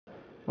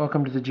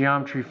Welcome to the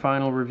Geometry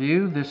Final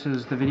Review. This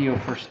is the video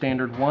for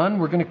Standard 1.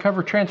 We're going to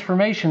cover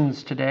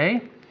transformations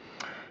today.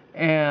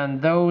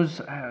 And those,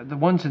 the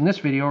ones in this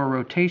video are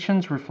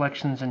rotations,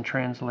 reflections, and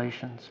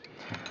translations.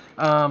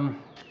 We're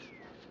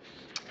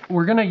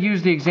going to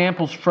use the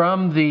examples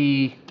from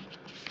the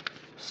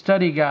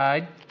study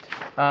guide.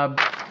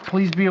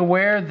 Please be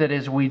aware that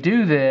as we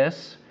do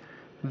this,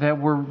 that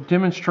we're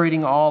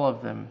demonstrating all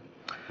of them.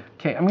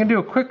 Okay, I'm going to do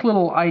a quick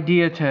little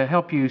idea to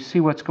help you see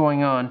what's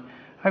going on.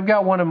 I've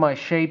got one of my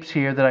shapes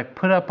here that I've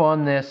put up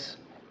on this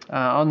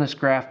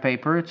graph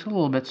paper. It's a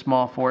little bit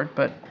small for it,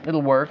 but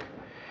it'll work.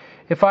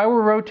 If I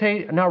were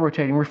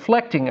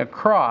reflecting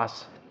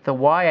across the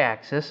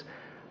y-axis,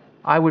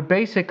 I would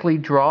basically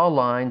draw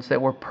lines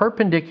that were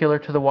perpendicular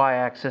to the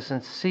y-axis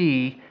and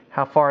see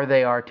how far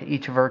they are to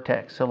each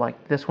vertex. So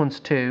like this one's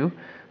 2,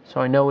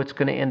 so I know it's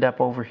going to end up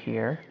over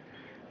here.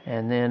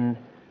 And then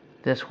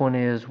this one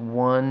is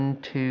 1,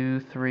 2,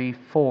 3,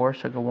 4.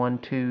 So I go 1,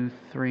 2,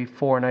 3,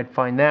 4, and I'd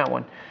find that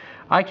one.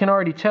 I can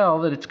already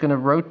tell that it's going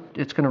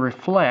to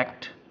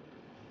reflect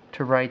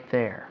to right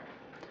there.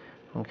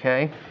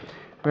 Okay.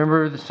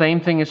 Remember, the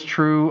same thing is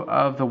true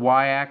of the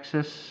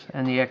y-axis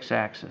and the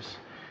x-axis.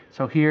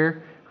 So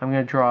here I'm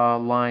going to draw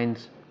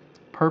lines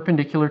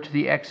perpendicular to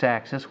the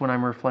x-axis when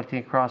I'm reflecting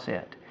across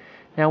it.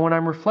 Now, when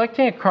I'm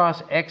reflecting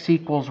across x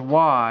equals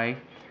y,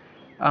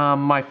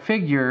 my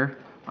figure,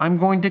 I'm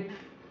going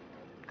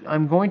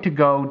to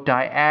go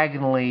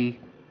diagonally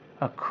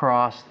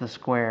across the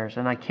squares.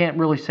 And I can't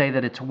really say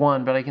that it's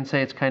one, but I can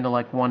say it's kind of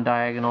like one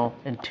diagonal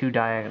and two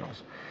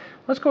diagonals.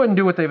 Let's go ahead and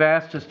do what they've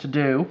asked us to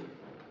do.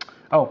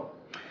 Oh,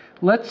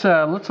 let's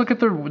look at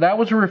that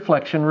was a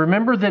reflection.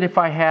 Remember that if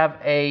I have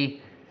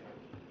a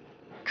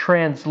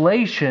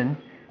translation,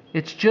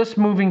 it's just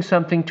moving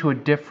something to a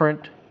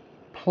different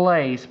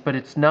place, but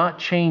it's not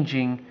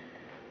changing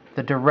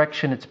the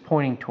direction it's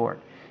pointing toward.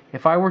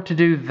 If I were to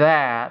do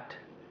that,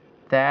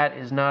 that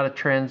is not a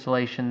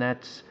translation,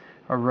 that's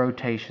a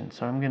rotation.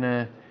 So I'm going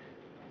to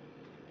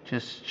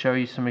just show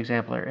you some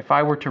example here. If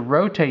I were to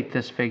rotate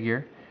this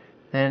figure,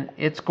 then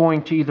it's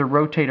going to either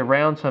rotate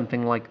around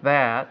something like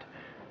that,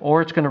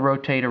 or it's going to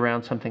rotate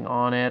around something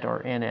on it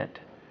or in it.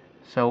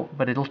 So,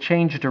 but it'll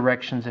change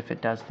directions if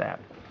it does that.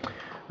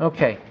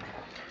 Okay.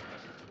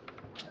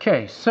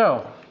 Okay,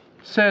 so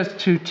it says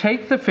to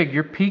take the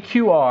figure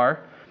PQR,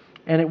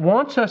 and it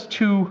wants us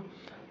to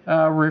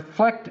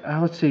reflect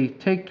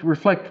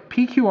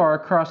PQR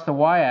across the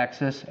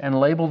y-axis and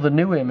label the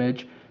new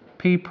image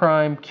P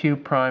prime, Q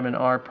prime, and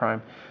R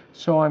prime.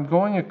 So I'm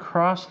going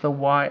across the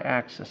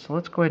y-axis. So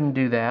let's go ahead and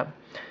do that.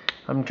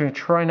 I'm going to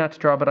try not to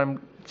draw, but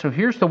so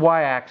here's the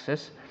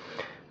y-axis.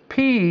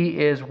 P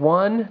is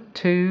 1,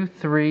 2,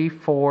 3,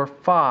 4,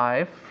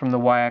 5 from the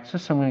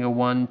y-axis. So I'm going to go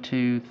 1,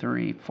 2,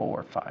 3,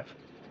 4, 5.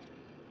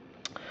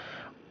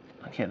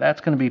 Okay,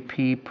 that's going to be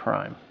P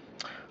prime.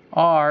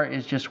 R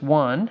is just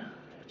 1.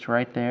 It's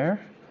right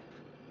there.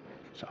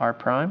 It's R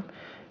prime.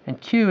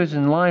 And Q is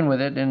in line with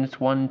it, and it's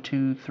 1,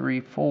 2, 3,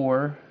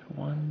 4.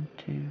 1,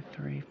 2,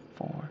 3,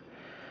 4.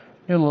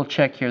 Do a little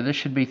check here. This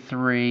should be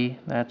 3.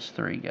 That's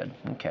 3. Good.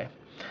 Okay.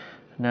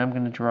 Now I'm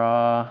going to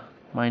draw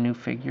my new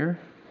figure.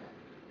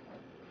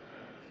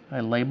 I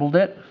labeled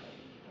it.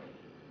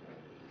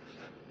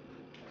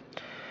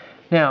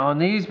 Now, on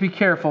these, be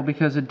careful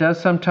because it does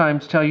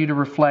sometimes tell you to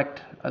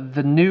reflect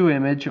the new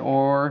image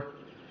or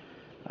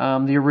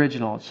the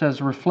original. It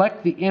says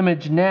reflect the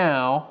image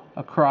now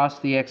across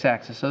the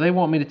x-axis. So they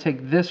want me to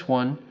take this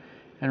one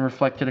and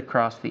reflect it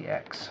across the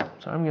x.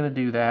 So I'm going to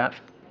do that.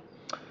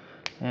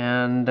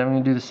 And I'm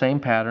going to do the same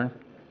pattern.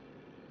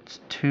 It's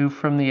 2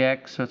 from the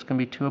x, so it's going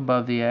to be 2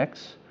 above the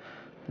x.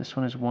 This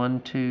one is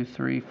 1, 2,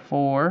 3,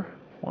 4.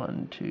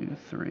 1, 2,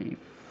 3,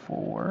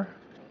 4.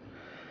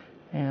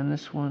 And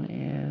this one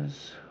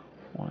is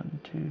 1,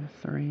 2,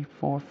 3,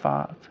 4,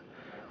 5. 1,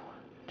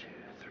 2,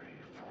 3,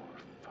 4,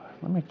 5.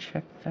 Let me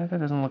check that. That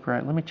doesn't look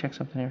right. Let me check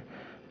something here.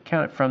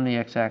 Count it from the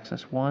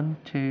x-axis. 1,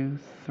 2,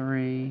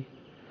 3,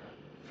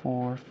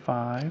 4,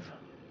 5. 1, 2,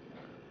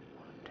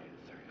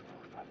 3, 4,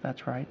 5.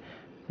 That's right.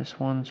 This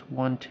one's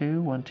 1,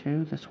 2, 1,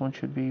 2. This one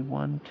should be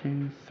 1,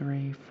 2,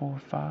 3, 4,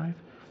 5. 1, 2,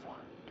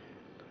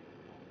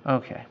 3.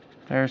 Okay,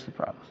 there's the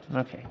problem.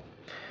 Okay,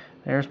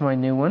 there's my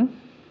new one.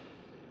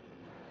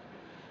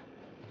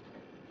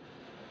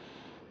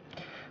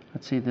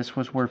 Let's see, this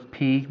was where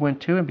P went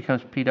to. It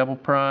becomes P double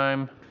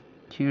prime,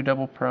 Q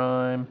double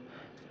prime,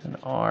 and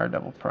R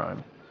double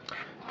prime.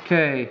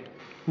 Okay,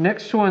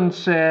 next one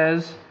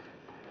says,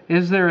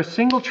 is there a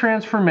single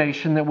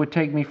transformation that would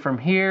take me from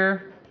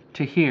here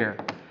to here?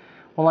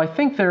 Well, I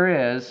think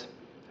there is.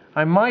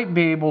 I might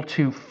be able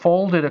to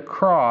fold it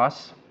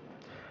across.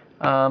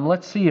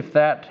 Let's see if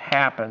that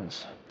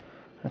happens.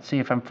 Let's see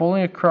if I'm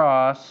folding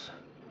across.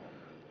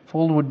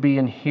 Fold would be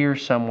in here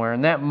somewhere,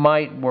 and that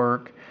might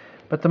work.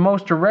 But the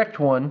most direct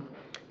one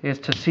is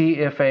to see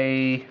if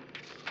a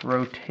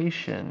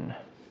rotation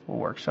will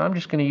work. So I'm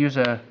just going to use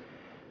a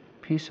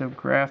piece of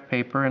graph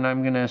paper, and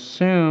I'm going to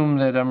assume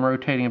that I'm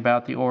rotating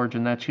about the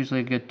origin. That's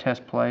usually a good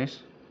test place.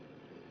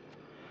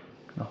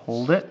 I'm going to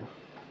hold it.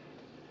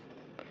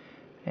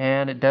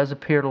 and it does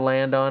appear to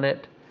land on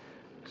it.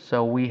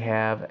 So we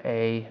have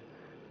a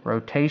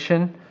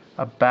rotation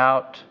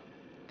about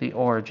the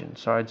origin.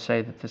 So I'd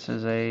say that this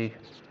is a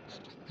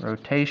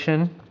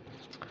rotation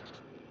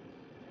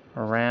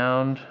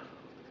around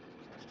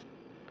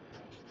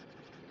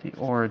the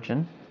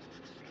origin.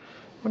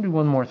 I'm going to do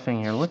one more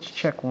thing here. Let's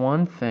check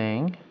one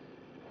thing.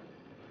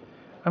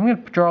 I'm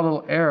going to draw a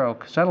little arrow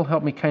because that'll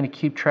help me kind of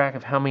keep track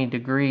of how many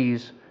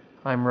degrees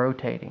I'm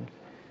rotating.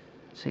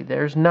 See,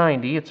 there's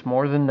 90. It's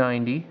more than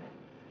 90.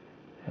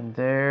 And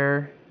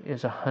there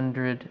is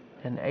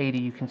 180.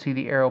 You can see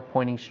the arrow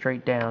pointing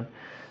straight down.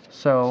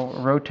 So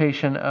a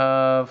rotation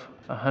of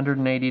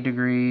 180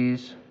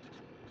 degrees.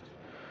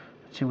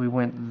 Let's see, we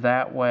went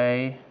that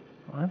way.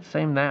 Well, that's the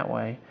same that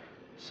way.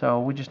 So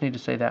we just need to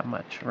say that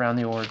much around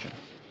the origin.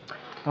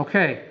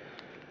 Okay,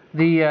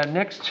 the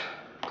next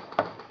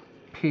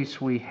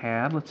piece we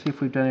had, let's see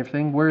if we've done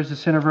everything. Where's the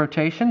center of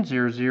rotation?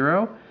 0,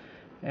 0.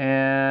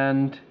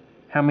 And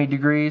how many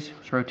degrees?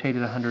 It's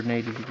rotated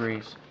 180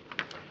 degrees.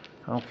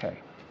 Okay.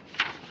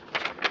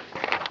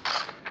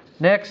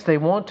 Next, they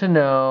want to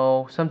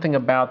know something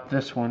about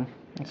this one.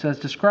 It says,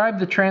 describe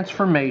the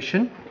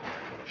transformation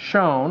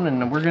shown,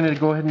 and we're going to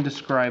go ahead and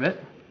describe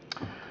it.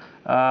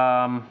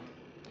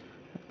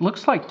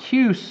 Looks like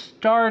Q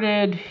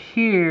started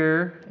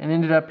here and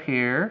ended up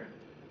here.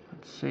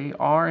 Let's see,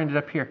 R ended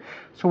up here.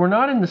 So we're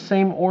not in the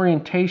same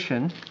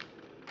orientation.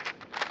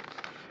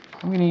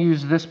 I'm going to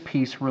use this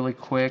piece really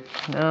quick.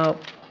 No,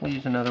 we'll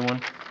use another one.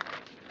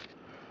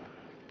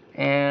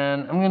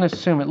 And I'm going to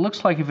assume it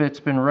looks like if it's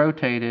been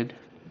rotated,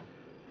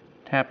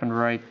 it happened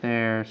right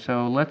there.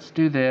 So let's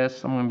do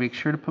this. I'm going to make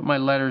sure to put my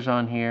letters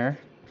on here.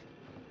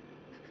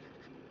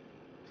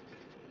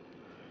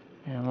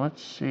 And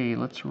let's see,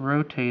 let's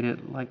rotate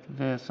it like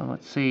this and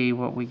let's see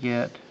what we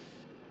get.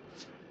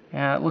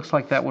 Yeah, it looks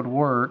like that would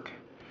work.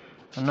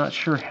 I'm not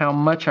sure how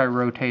much I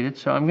rotated,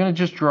 so I'm going to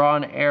just draw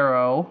an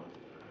arrow.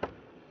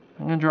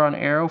 I'm going to draw an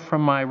arrow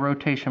from my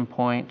rotation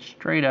point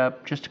straight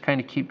up just to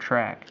kind of keep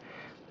track.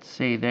 Let's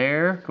see,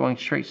 there, going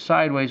straight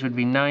sideways would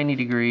be 90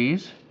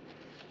 degrees.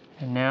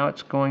 And now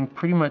it's going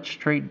pretty much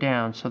straight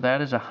down, so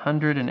that is a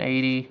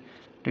 180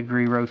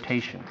 degree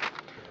rotation.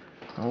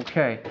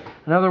 Okay,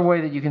 another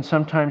way that you can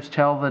sometimes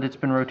tell that it's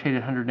been rotated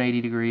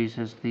 180 degrees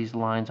is these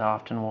lines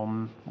often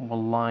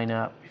will line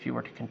up if you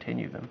were to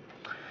continue them.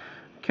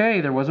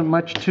 Okay, there wasn't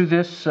much to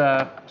this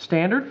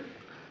standard,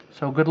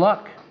 so good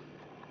luck.